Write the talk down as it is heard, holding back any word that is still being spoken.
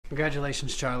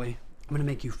Congratulations, Charlie. I'm gonna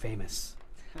make you famous.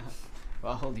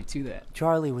 Well, I'll hold you to that.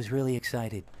 Charlie was really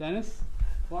excited. Dennis,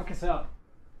 walk us out.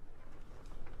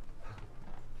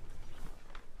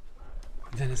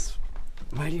 Dennis,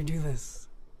 why do you do this?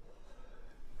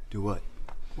 Do what?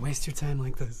 Waste your time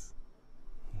like this.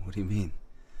 What do you mean?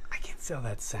 I can't sell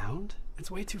that sound. It's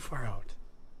way too far out.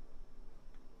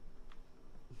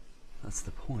 That's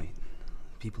the point.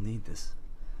 People need this.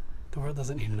 The world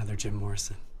doesn't need another Jim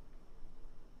Morrison.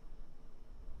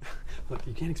 Look,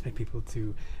 you can't expect people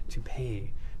to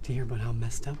pay to hear about how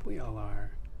messed up we all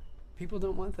are. People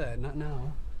don't want that, not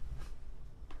now.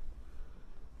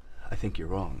 I think you're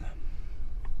wrong.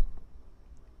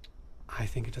 I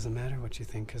think it doesn't matter what you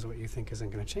think, because what you think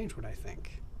isn't going to change what I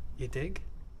think. You dig?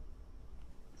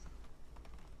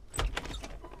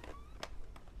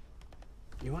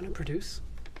 You want to produce?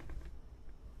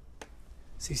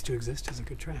 Cease to Exist is a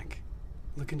good track.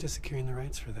 Look into securing the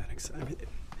rights for that,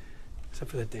 except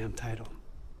for the damn title.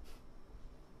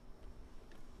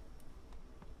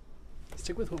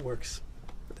 Stick with what works.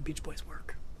 The Beach Boys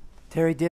work. Terry did